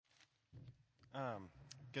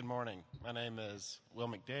Good morning. My name is Will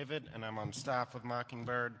McDavid, and I'm on staff with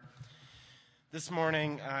Mockingbird. This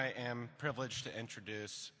morning, I am privileged to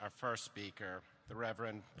introduce our first speaker, the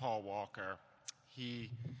Reverend Paul Walker.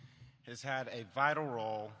 He has had a vital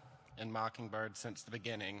role in Mockingbird since the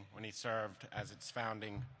beginning when he served as its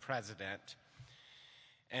founding president.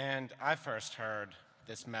 And I first heard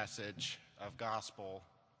this message of gospel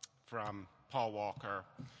from Paul Walker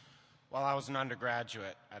while I was an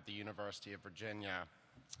undergraduate at the University of Virginia.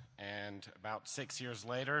 And about 6 years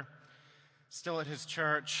later, still at his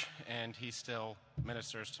church, and he still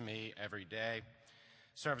ministers to me every day,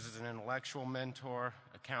 serves as an intellectual mentor,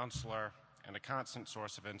 a counselor, and a constant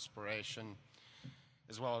source of inspiration,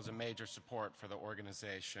 as well as a major support for the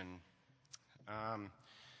organization.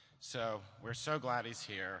 So we're so glad he's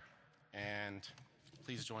here, and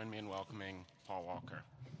please join me in welcoming Paul Walker.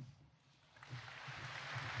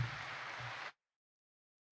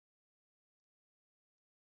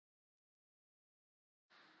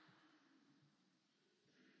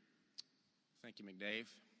 Thank you, McDave.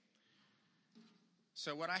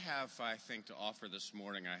 So what I have, I think, to offer this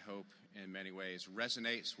morning, I hope, in many ways,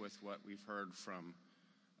 resonates with what we've heard from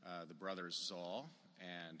the brothers Zoll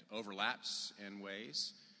and overlaps in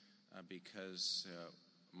ways because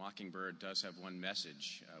Mockingbird does have one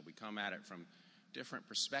message. We come at it from different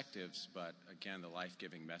perspectives, but again, the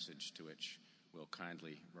life-giving message to which we'll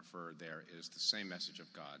kindly refer there is the same message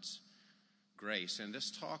of God's grace. And this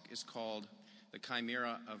talk is called The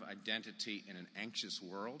Chimera of Identity in an Anxious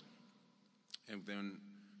World. And then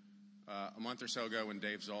a month or so ago when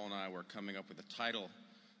Dave Zoll and I were coming up with the title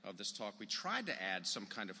of this talk, we tried to add some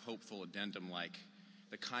kind of hopeful addendum like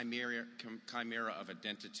the chimera of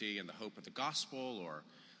identity and the hope of the gospel, or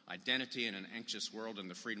identity in an anxious world and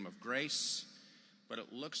the freedom of grace. But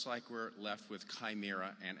it looks like we're left with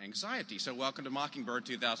chimera and anxiety. So welcome to Mockingbird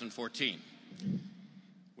 2014.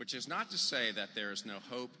 Which is not to say that there is no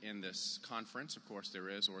hope in this conference, of course there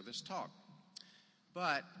is, or this talk.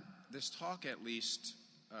 But this talk, at least,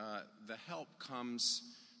 the help comes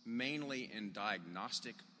mainly in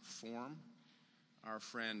diagnostic form. Our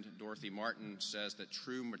friend Dorothy Martin says that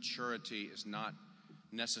true maturity is not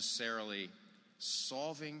necessarily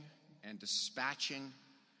solving and dispatching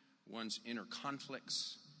one's inner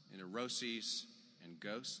conflicts, neuroses, and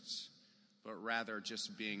ghosts, but rather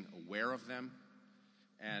just being aware of them.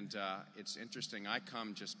 And it's interesting, I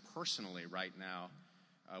come just personally right now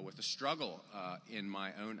with a struggle in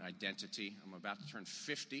my own identity. I'm about to turn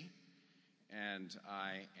 50, and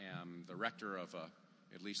I am the rector of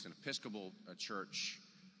at least an Episcopal church,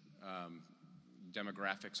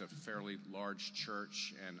 demographics of a fairly large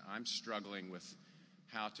church, and I'm struggling with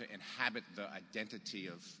how to inhabit the identity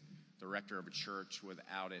of the rector of a church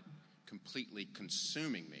without it completely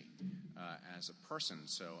consuming me as a person.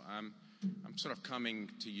 So I'm sort of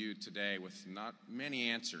coming to you today with not many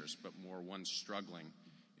answers, but more one struggling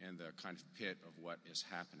in the kind of pit of what is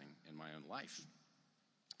happening in my own life.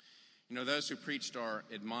 You know, those who preached are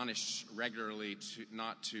admonished regularly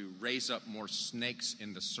not to raise up more snakes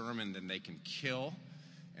in the sermon than they can kill,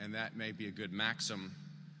 and that may be a good maxim.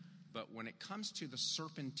 But when it comes to the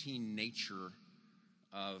serpentine nature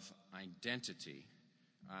of identity,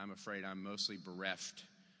 I'm afraid I'm mostly bereft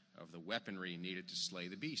of the weaponry needed to slay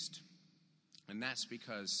the beast. And that's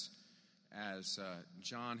because, as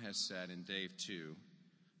John has said, and Dave too,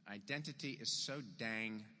 identity is so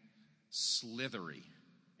dang slithery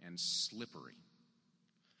and slippery.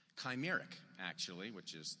 Chimeric, actually,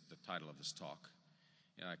 which is the title of this talk.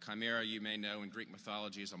 Chimera, you may know in Greek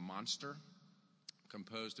mythology, is a monster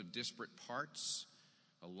composed of disparate parts: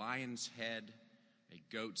 a lion's head, a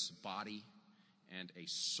goat's body, and a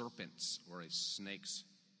serpent's or a snake's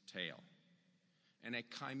tail. And a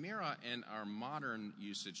chimera in our modern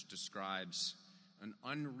usage describes an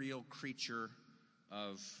unreal creature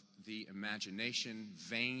of the imagination,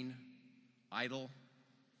 vain, idle,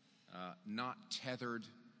 not tethered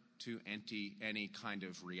to any kind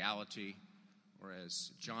of reality, or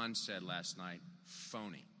as John said last night,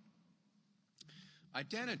 phony.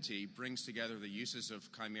 Identity brings together the uses of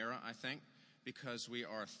chimera, I think, because we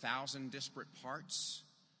are 1,000 disparate parts,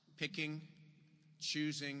 picking,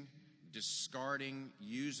 choosing, discarding,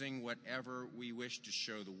 using whatever we wish to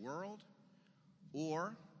show the world,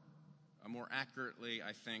 or, more accurately,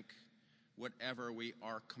 I think, whatever we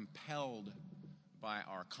are compelled by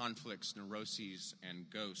our conflicts, neuroses, and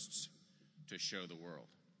ghosts to show the world.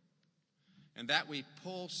 And that we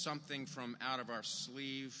pull something from out of our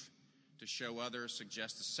sleeve to show others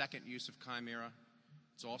suggests the second use of chimera.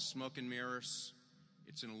 It's all smoke and mirrors.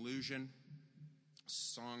 It's an illusion.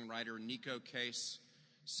 Songwriter Nico Case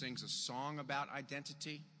sings a song about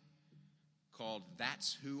identity called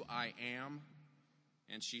That's Who I Am.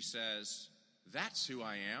 And she says, that's who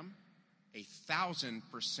I am, 1,000%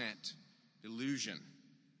 illusion.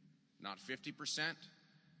 Not 50%,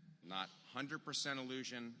 not 100%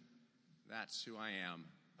 illusion. That's who I am,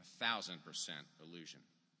 1,000% illusion.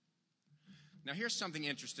 Now here's something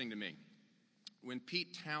interesting to me. When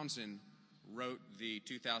Pete Townsend wrote the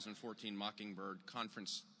 2014 Mockingbird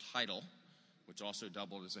Conference title, which also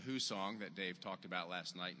doubled as a Who song that Dave talked about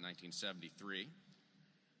last night in 1973,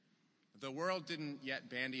 the world didn't yet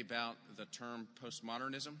bandy about the term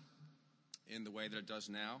postmodernism in the way that it does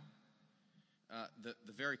now.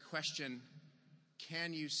 The very question,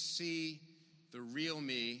 can you see the real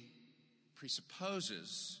me,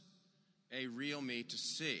 presupposes a real me to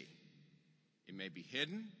see. It may be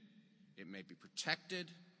hidden, it may be protected,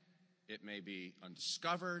 it may be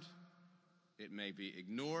undiscovered, it may be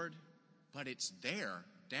ignored, but it's there,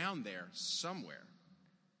 down there, somewhere.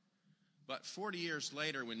 But 40 years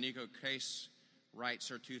later, when Neko Case writes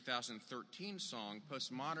her 2013 song,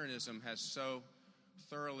 postmodernism has so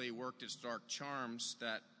thoroughly worked its dark charms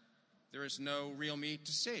that there is no real me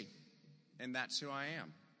to see, and that's who I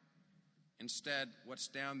am. Instead, what's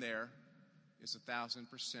down there is 1,000%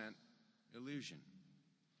 illusion.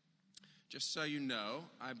 Just so you know,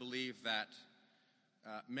 I believe that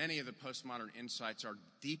many of the postmodern insights are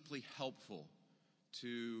deeply helpful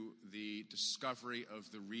to the discovery of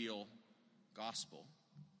the real gospel.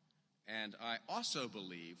 And I also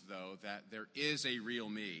believe, though, that there is a real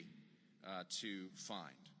me to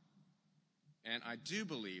find. And I do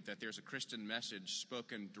believe that there's a Christian message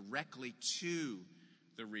spoken directly to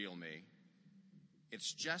the real me.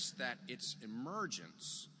 It's just that its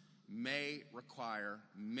emergence may require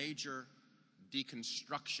major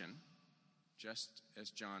deconstruction, just as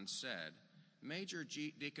John said, major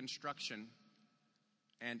deconstruction.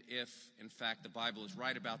 And if, in fact, the Bible is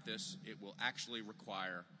right about this, it will actually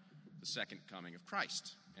require the second coming of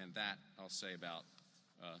Christ. And that I'll say about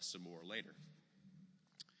some more later.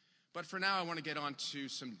 But for now, I want to get on to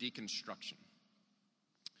some deconstruction.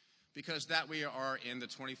 Because that we are in the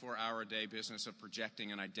 24-hour-a-day business of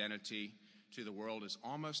projecting an identity to the world is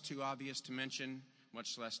almost too obvious to mention,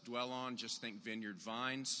 much less dwell on. Just think Vineyard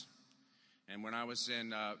Vines. And when I was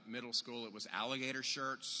in middle school, it was alligator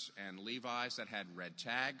shirts and Levi's that had red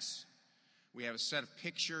tags. We have a set of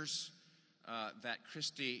pictures that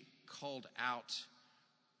Christy culled out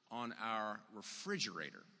on our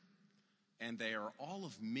refrigerator. And they are all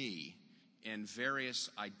of me in various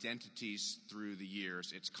identities through the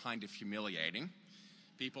years. It's kind of humiliating.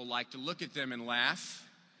 People like to look at them and laugh,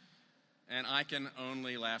 and I can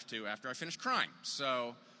only laugh too after I finish crying.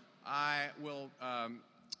 So I will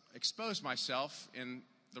expose myself in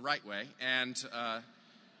the right way and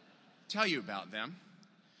tell you about them.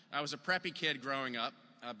 I was a preppy kid growing up,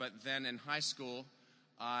 but then in high school,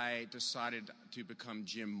 I decided to become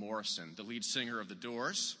Jim Morrison, the lead singer of The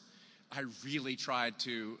Doors. I really tried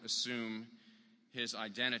to assume his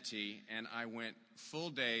identity, and I went full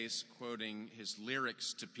days quoting his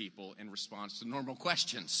lyrics to people in response to normal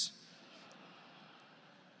questions.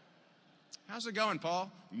 How's it going,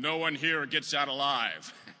 Paul? No one here gets out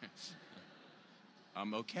alive.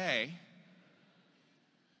 I'm okay.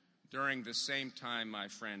 During the same time, my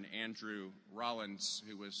friend Andrew Rollins,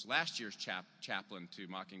 who was last year's chaplain to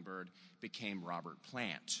Mockingbird, became Robert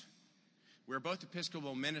Plant. We're both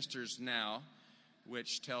Episcopal ministers now,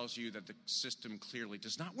 which tells you that the system clearly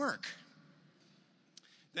does not work.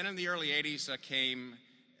 Then in the early 80s came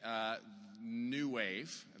the New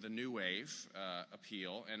Wave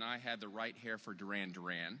appeal, and I had the right hair for Duran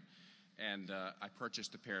Duran, and I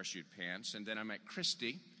purchased the parachute pants. And then I met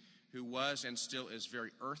Christy, who was and still is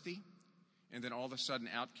very earthy, and then all of a sudden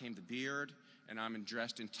out came the beard, and I'm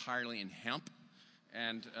dressed entirely in hemp.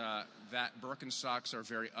 And that Birkenstocks are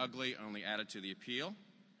very ugly, only added to the appeal.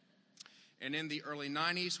 And in the early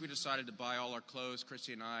 90s, we decided to buy all our clothes,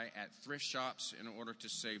 Christy and I, at thrift shops in order to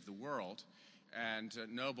save the world. And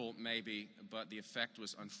noble, maybe, but the effect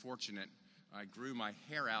was unfortunate. I grew my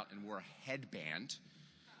hair out and wore a headband.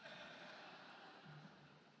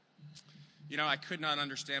 You know, I could not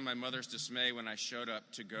understand my mother's dismay when I showed up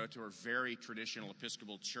to go to her very traditional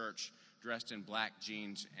Episcopal church dressed in black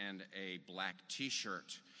jeans and a black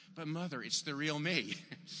T-shirt. But Mother, it's the real me.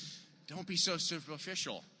 Don't be so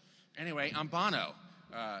superficial. Anyway, I'm Bono.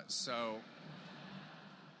 So,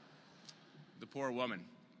 the poor woman.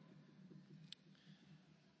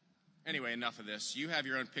 Anyway, enough of this. You have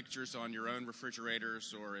your own pictures on your own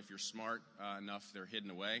refrigerators, or if you're smart enough, they're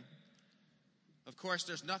hidden away. Of course,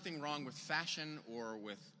 there's nothing wrong with fashion or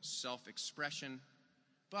with self-expression,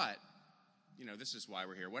 but, you know, this is why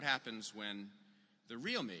we're here. What happens when the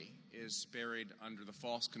real me is buried under the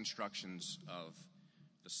false constructions of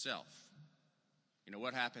the self. You know,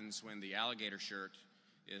 what happens when the alligator shirt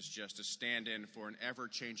is just a stand-in for an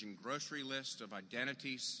ever-changing grocery list of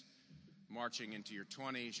identities, marching into your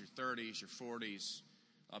 20s, your 30s, your 40s,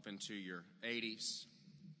 up into your 80s.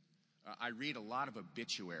 I read a lot of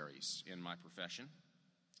obituaries in my profession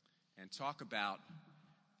and talk about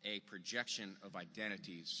a projection of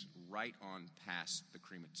identities right on past the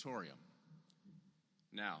crematorium.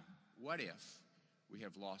 Now, what if we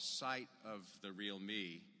have lost sight of the real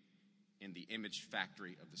me in the image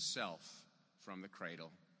factory of the self from the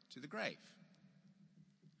cradle to the grave?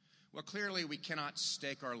 Well, clearly we cannot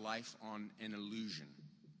stake our life on an illusion.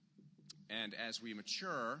 And as we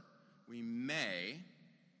mature, we may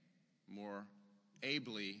more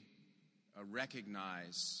ably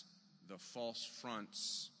recognize the false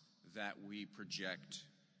fronts that we project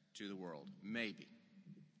to the world. Maybe.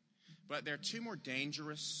 But there are two more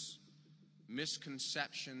dangerous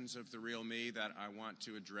misconceptions of the real me that I want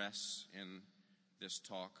to address in this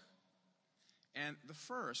talk. And the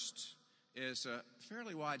first is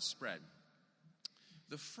fairly widespread.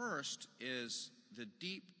 The first is the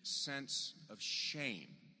deep sense of shame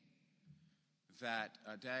that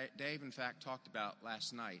Dave, in fact, talked about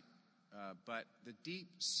last night, but the deep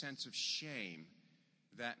sense of shame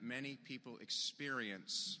that many people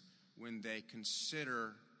experience when they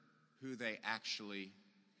consider who they actually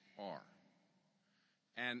are.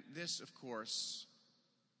 And this, of course,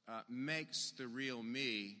 makes the real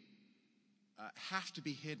me have to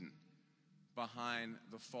be hidden behind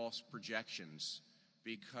the false projections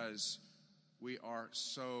because we are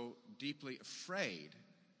so deeply afraid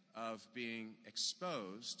of being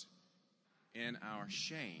exposed in our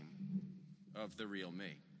shame of the real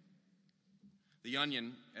me. The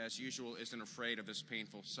Onion, as usual, isn't afraid of this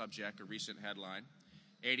painful subject. A recent headline,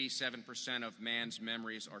 87% of man's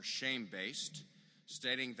memories are shame-based,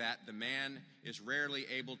 stating that the man is rarely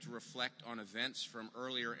able to reflect on events from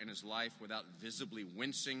earlier in his life without visibly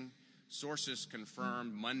wincing. Sources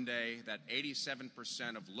confirmed Monday that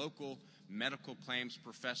 87% of local medical claims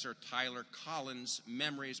professor Tyler Collins'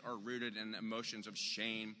 memories are rooted in emotions of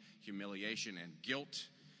shame, humiliation, and guilt.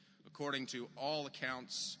 According to all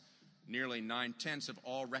accounts, nearly 9/10 of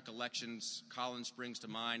all recollections Collins brings to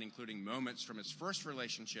mind, including moments from his first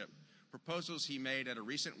relationship, proposals he made at a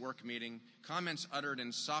recent work meeting, comments uttered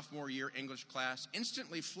in sophomore year English class,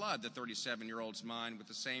 instantly flood the 37-year-old's mind with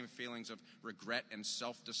the same feelings of regret and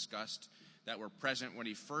self-disgust that were present when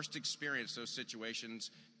he first experienced those situations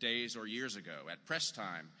days or years ago. At press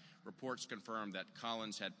time, reports confirmed that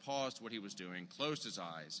Collins had paused what he was doing, closed his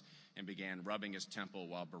eyes, and began rubbing his temple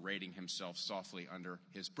while berating himself softly under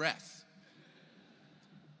his breath.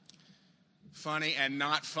 Funny and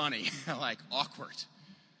not funny, like awkward.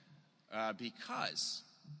 Because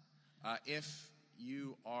if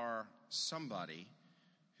you are somebody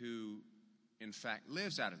who, in fact,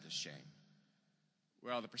 lives out of this shame,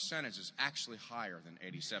 well, the percentage is actually higher than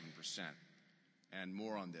 87%, and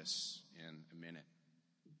more on this in a minute.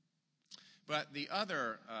 But the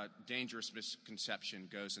other dangerous misconception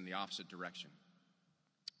goes in the opposite direction.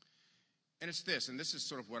 And it's this, and this is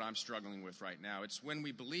sort of what I'm struggling with right now. It's when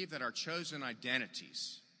we believe that our chosen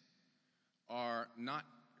identities are not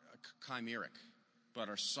chimeric, but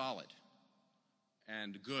are solid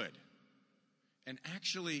and good, and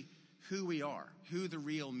actually who we are, who the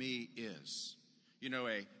real me is. You know,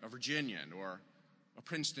 a Virginian, or a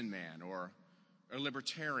Princeton man, or a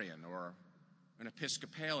libertarian, or an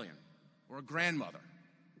Episcopalian, or a grandmother,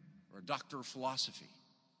 or a doctor of philosophy.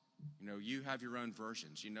 You know, you have your own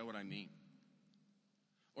versions. You know what I mean.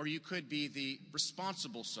 Or you could be the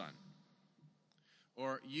responsible son.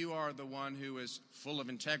 Or you are the one who is full of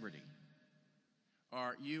integrity.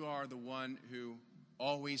 Or you are the one who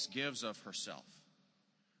always gives of herself.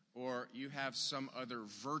 Or you have some other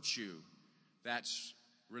virtue that's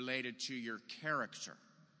related to your character.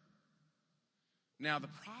 Now, the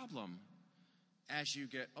problem as you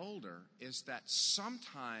get older is that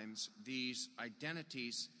sometimes these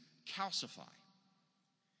identities calcify,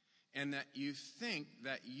 and that you think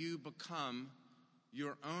that you become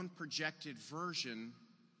your own projected version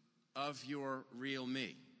of your real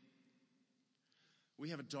me. We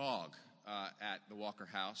have a dog at the Walker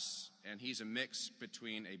House, and he's a mix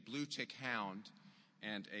between a blue tick hound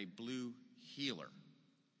and a blue heeler.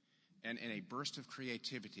 And in a burst of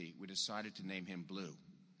creativity, we decided to name him Blue.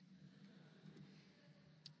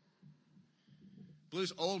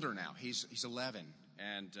 Blue's older now. He's 11,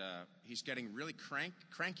 and he's getting really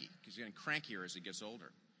cranky. He's getting crankier as he gets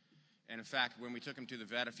older. And in fact, when we took him to the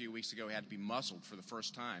vet a few weeks ago, he had to be muzzled for the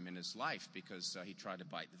first time in his life because he tried to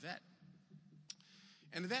bite the vet.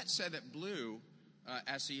 And the vet said that Blue,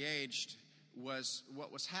 as he aged,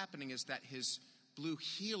 what was happening is that his Blue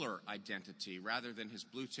Heeler identity, rather than his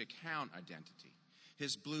Blue Tick Hound identity,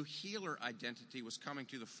 his Blue Heeler identity was coming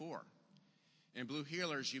to the fore. And Blue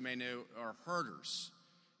Heelers, you may know, are herders,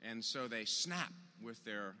 and so they snap with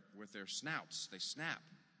their snouts. They snap,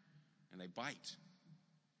 and they bite.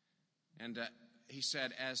 And he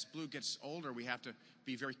said, as Blue gets older, we have to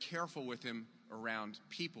be very careful with him around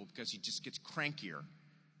people because he just gets crankier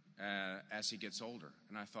as he gets older.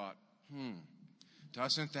 And I thought,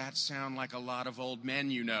 doesn't that sound like a lot of old men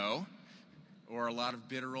you know, or a lot of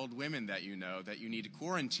bitter old women that you know that you need to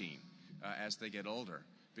quarantine as they get older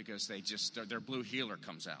because their Blue Heeler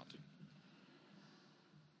comes out.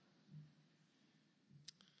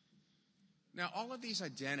 Now, all of these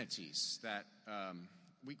identities that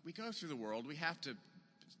we go through the world, we have to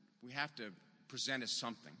present as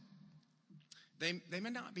something. They may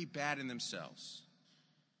not be bad in themselves,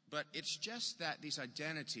 but it's just that these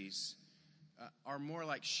identities are more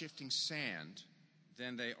like shifting sand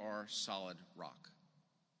than they are solid rock.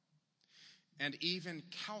 And even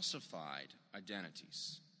calcified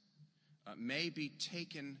identities may be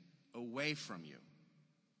taken away from you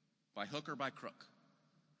by hook or by crook.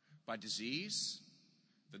 By disease,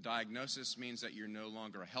 the diagnosis means that you're no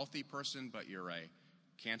longer a healthy person, but you're a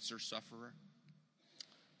cancer sufferer.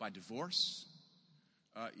 By divorce,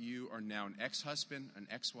 you are now an ex-husband, an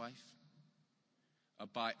ex-wife.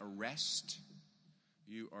 By arrest,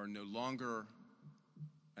 you are no longer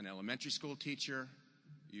an elementary school teacher,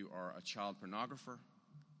 you are a child pornographer.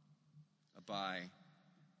 By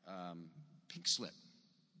pink slip,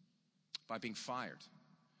 by being fired,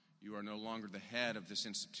 you are no longer the head of this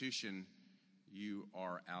institution, you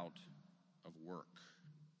are out of work.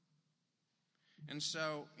 And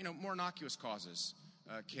so, more innocuous causes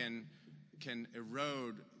can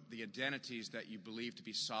erode the identities that you believe to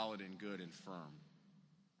be solid and good and firm.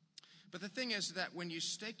 But the thing is that when you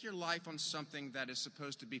stake your life on something that is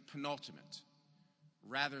supposed to be penultimate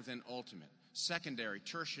rather than ultimate, secondary,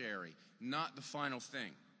 tertiary, not the final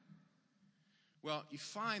thing, well, you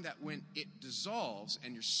find that when it dissolves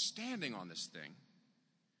and you're standing on this thing,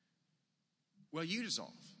 well, you dissolve.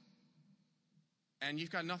 And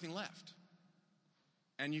you've got nothing left.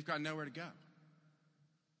 And you've got nowhere to go.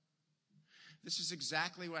 This is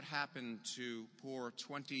exactly what happened to poor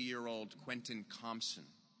 20-year-old Quentin Compson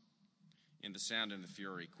in The Sound and the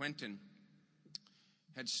Fury. Quentin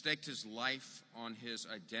had staked his life on his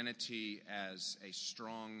identity as a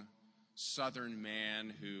strong Southern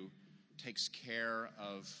man who takes care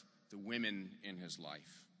of the women in his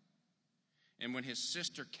life. And when his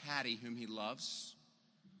sister Caddy, whom he loves,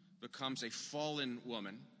 becomes a fallen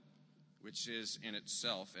woman, which is in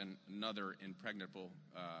itself another impregnable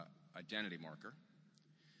identity marker,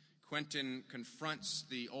 Quentin confronts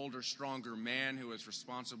the older, stronger man who is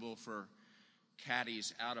responsible for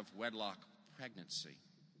Caddy's out-of-wedlock pregnancy.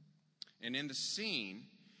 And in the scene,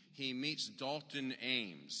 he meets Dalton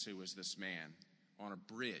Ames, who is this man, on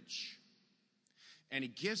a bridge. And he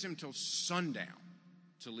gives him till sundown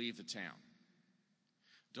to leave the town.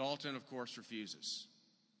 Dalton, of course, refuses.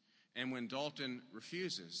 And when Dalton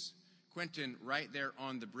refuses, Quentin, right there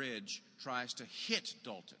on the bridge, tries to hit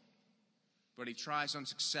Dalton. But he tries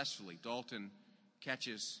unsuccessfully. Dalton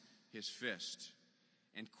catches his fist.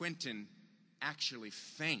 And Quentin actually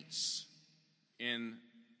faints in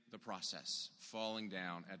the process, falling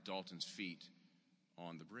down at Dalton's feet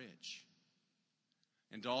on the bridge.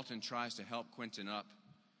 And Dalton tries to help Quentin up,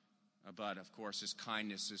 but of course his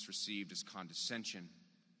kindness is received as condescension.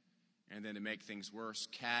 And then to make things worse,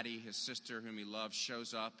 Caddy, his sister whom he loves,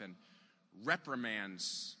 shows up and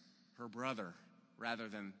reprimands her brother rather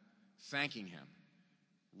than thanking him,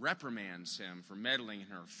 reprimands him for meddling in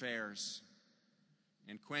her affairs.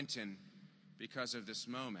 And Quentin, because of this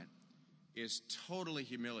moment, is totally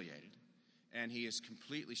humiliated, and he is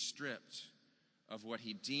completely stripped of what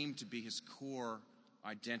he deemed to be his core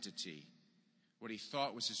identity. What he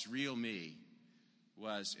thought was his real me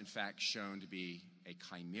was, in fact, shown to be a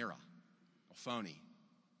chimera, a phony,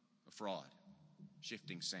 a fraud,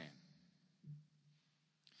 shifting sand.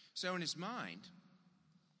 So in his mind,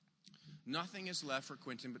 nothing is left for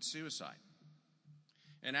Quentin but suicide.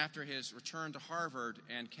 And after his return to Harvard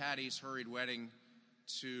and Caddy's hurried wedding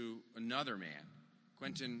to another man,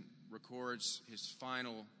 Quentin records his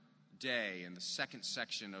final day in the second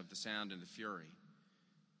section of The Sound and the Fury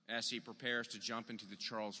as he prepares to jump into the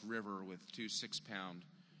Charles River with 2 6-pound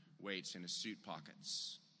weights in his suit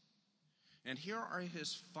pockets. And here are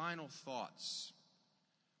his final thoughts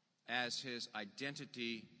as his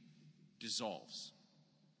identity dissolves.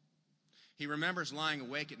 He remembers lying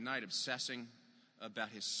awake at night obsessing about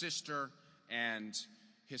his sister and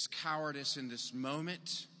his cowardice in this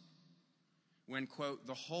moment when, quote,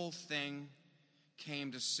 the whole thing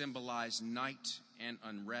came to symbolize night and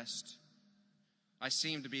unrest. I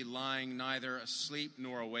seemed to be lying neither asleep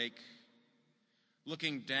nor awake,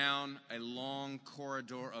 looking down a long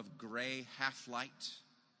corridor of gray half-light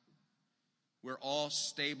where all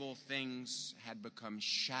stable things had become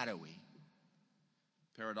shadowy,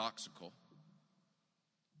 paradoxical.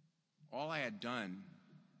 All I had done,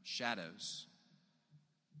 shadows.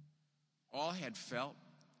 All I had felt,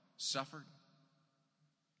 suffered,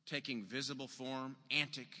 taking visible form,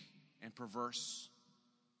 antic and perverse,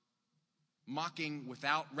 mocking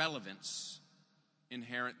without relevance,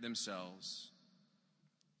 inherent themselves,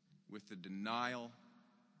 with the denial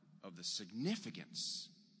of the significance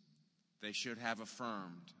they should have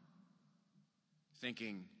affirmed,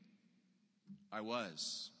 thinking, I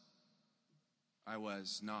was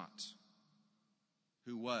not,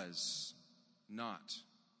 who was not,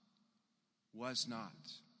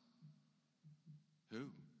 who?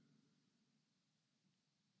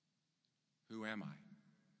 Who am I?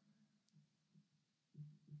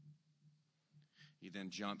 He then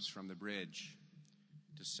jumps from the bridge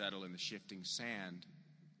to settle in the shifting sand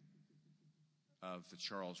of the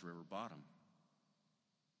Charles River bottom.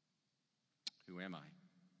 Who am I?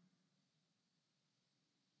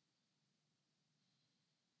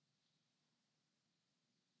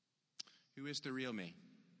 Who is the real me?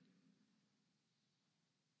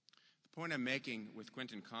 The point I'm making with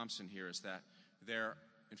Quentin Compson here is that there,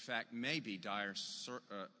 in fact, may be dire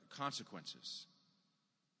consequences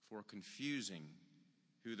for confusing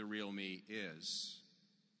who the real me is,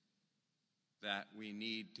 that we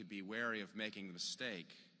need to be wary of making the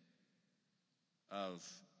mistake of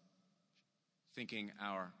thinking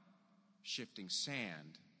our shifting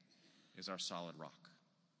sand is our solid rock.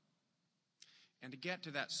 And to get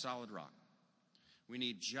to that solid rock, we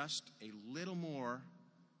need just a little more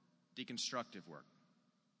deconstructive work.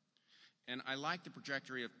 And I like the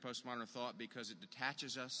trajectory of postmodern thought because it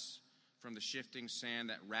detaches us from the shifting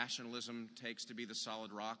sand that rationalism takes to be the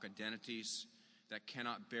solid rock, identities that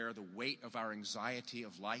cannot bear the weight of our anxiety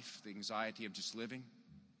of life, the anxiety of just living.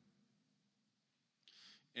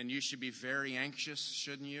 And you should be very anxious,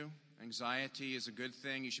 shouldn't you? Anxiety is a good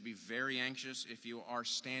thing. You should be very anxious if you are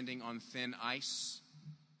standing on thin ice,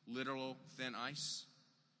 literal thin ice.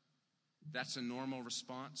 That's a normal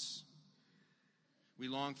response. We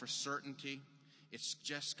long for certainty. It's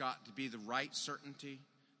just got to be the right certainty,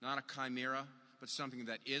 not a chimera, but something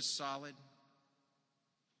that is solid.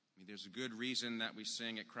 I mean, there's a good reason that we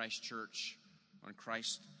sing at Christ Church, on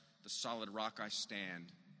Christ, the solid rock I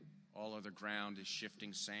stand. All other ground is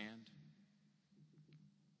shifting sand.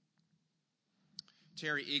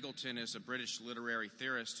 Terry Eagleton is a British literary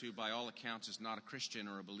theorist who, by all accounts, is not a Christian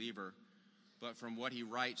or a believer, but from what he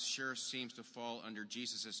writes, sure seems to fall under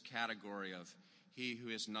Jesus' category of he who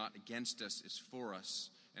is not against us is for us.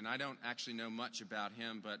 And I don't actually know much about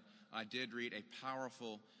him, but I did read a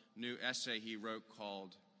powerful new essay he wrote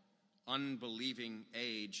called Unbelieving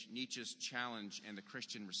Age, Nietzsche's Challenge and the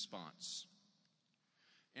Christian Response.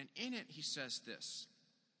 And in it he says this: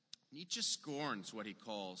 Nietzsche scorns what he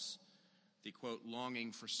calls the, quote,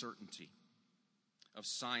 longing for certainty of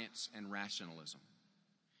science and rationalism,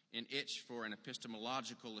 an itch for an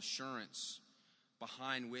epistemological assurance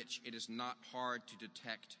behind which it is not hard to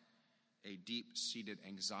detect a deep-seated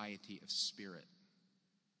anxiety of spirit.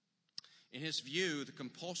 In his view, the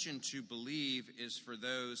compulsion to believe is for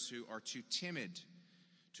those who are too timid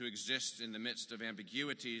to exist in the midst of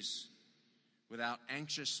ambiguities without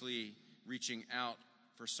anxiously reaching out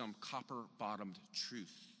for some copper-bottomed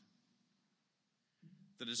truth.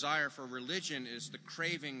 The desire for religion is the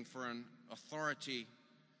craving for an authority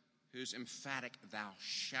whose emphatic "thou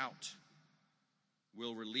shalt"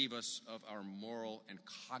 will relieve us of our moral and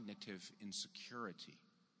cognitive insecurity.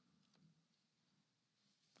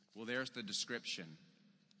 Well, there's the description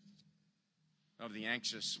of the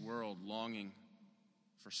anxious world longing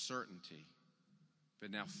for certainty.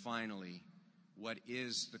 But now finally, what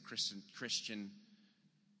is the Christian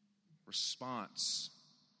response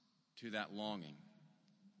to that longing?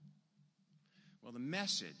 Well, the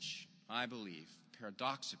message, I believe,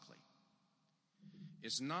 paradoxically,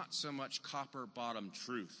 is not so much copper-bottom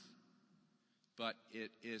truth, but it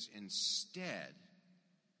is instead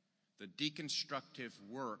the deconstructive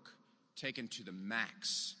work taken to the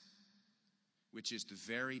max, which is the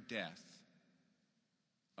very death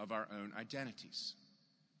of our own identities.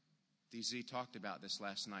 DZ talked about this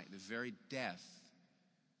last night, the very death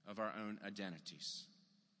of our own identities.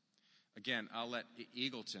 Again, I'll let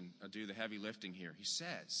Eagleton do the heavy lifting here. He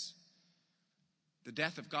says, The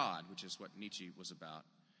death of God, which is what Nietzsche was about,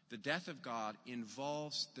 the death of God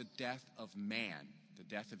involves the death of man, the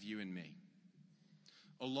death of you and me,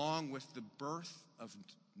 along with the birth of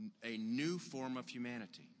a new form of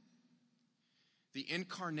humanity. The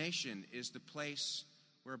incarnation is the place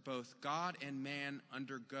where both God and man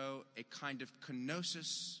undergo a kind of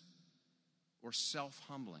kenosis or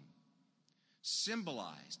self-humbling,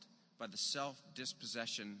 symbolized by the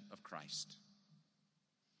self-dispossession of Christ.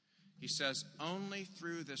 He says, only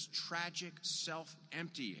through this tragic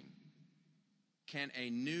self-emptying can a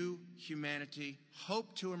new humanity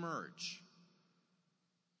hope to emerge.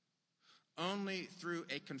 Only through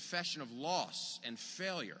a confession of loss and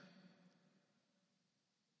failure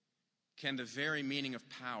can the very meaning of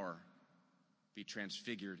power be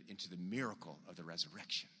transfigured into the miracle of the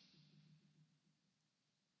resurrection.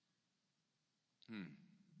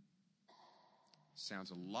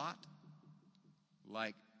 Sounds a lot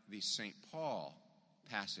like the St. Paul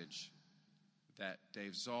passage that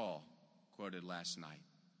Dave Zoll quoted last night.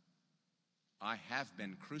 I have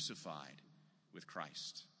been crucified with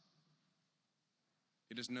Christ.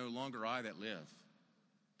 It is no longer I that live,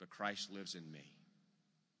 but Christ lives in me.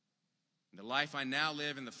 The life I now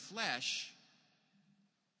live in the flesh,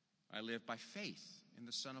 I live by faith in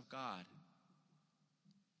the Son of God,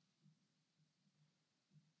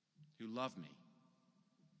 who loved me,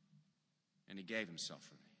 and he gave himself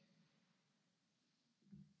for me.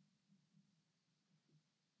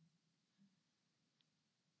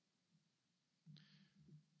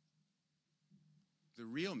 The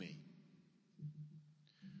real me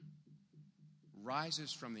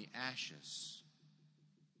rises from the ashes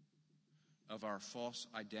of our false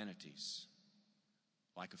identities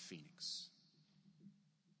like a phoenix.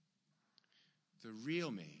 The real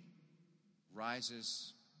me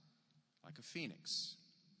rises like a phoenix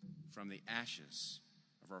from the ashes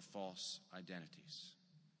of our false identities.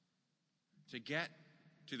 To get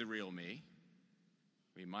to the real me,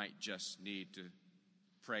 we might just need to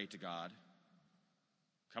pray to God,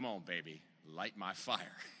 come on, baby, light my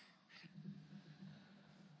fire.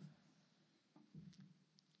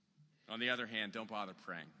 On the other hand, don't bother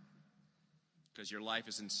praying, because your life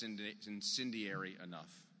is incendiary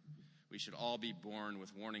enough. We should all be born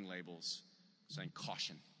with warning labels saying,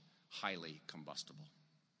 caution, highly combustible.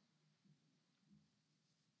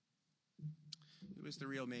 Who is the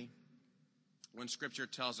real me? When Scripture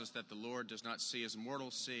tells us that the Lord does not see as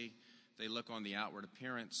mortals see, they look on the outward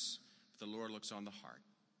appearance, but the Lord looks on the heart.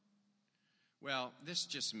 Well, this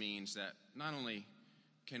just means that not only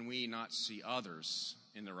can we not see others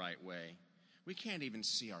in the right way, we can't even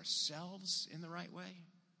see ourselves in the right way.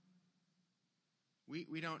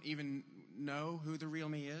 We don't even know who the real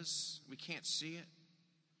me is. We can't see it.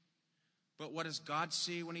 But what does God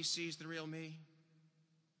see when he sees the real me?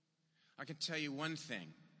 I can tell you one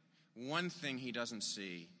thing. One thing he doesn't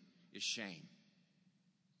see is shame.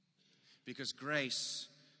 Because grace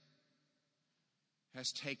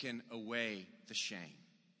has taken away the shame.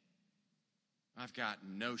 I've got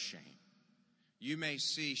no shame. You may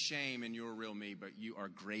see shame in your real me, but you are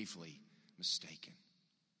gravely mistaken.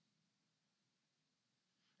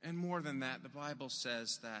 And more than that, the Bible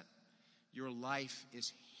says that your life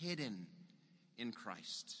is hidden in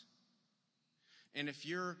Christ. And if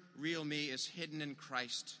your real me is hidden in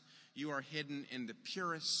Christ, you are hidden in the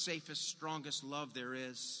purest, safest, strongest love there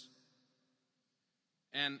is.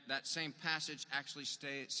 And that same passage actually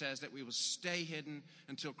says that we will stay hidden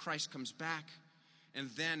until Christ comes back, and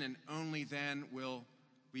then and only then will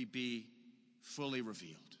we be fully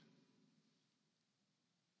revealed.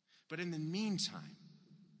 But in the meantime,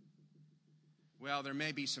 well, there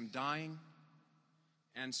may be some dying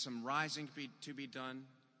and some rising to be done,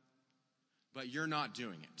 but you're not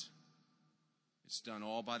doing it. It's done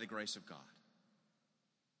all by the grace of God.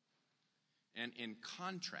 And in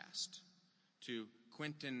contrast to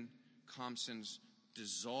Quentin Compson's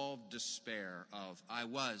dissolved despair of I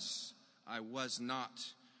was not,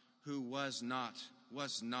 who was not,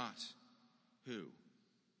 who,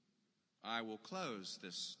 I will close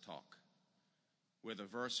this talk with a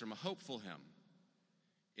verse from a hopeful hymn,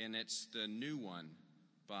 and it's the new one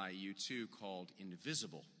by U2 called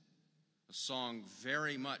Invisible, a song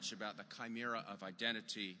very much about the chimera of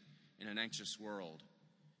identity in an anxious world,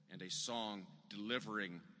 and a song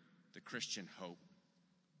delivering the Christian hope.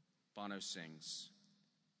 Bono sings,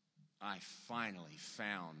 I finally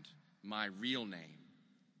found my real name.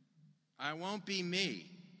 I won't be me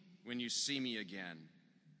when you see me again.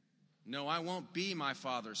 No, I won't be my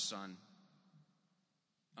father's son.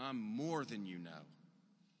 I'm more than you know.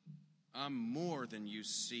 I'm more than you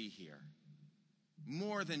see here.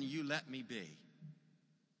 More than you let me be.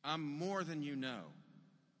 I'm more than you know,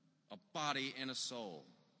 a body and a soul.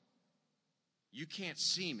 You can't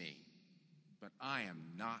see me, but I am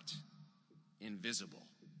not invisible.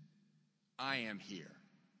 I am here.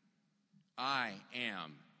 I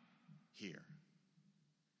am here.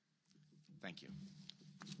 Thank you.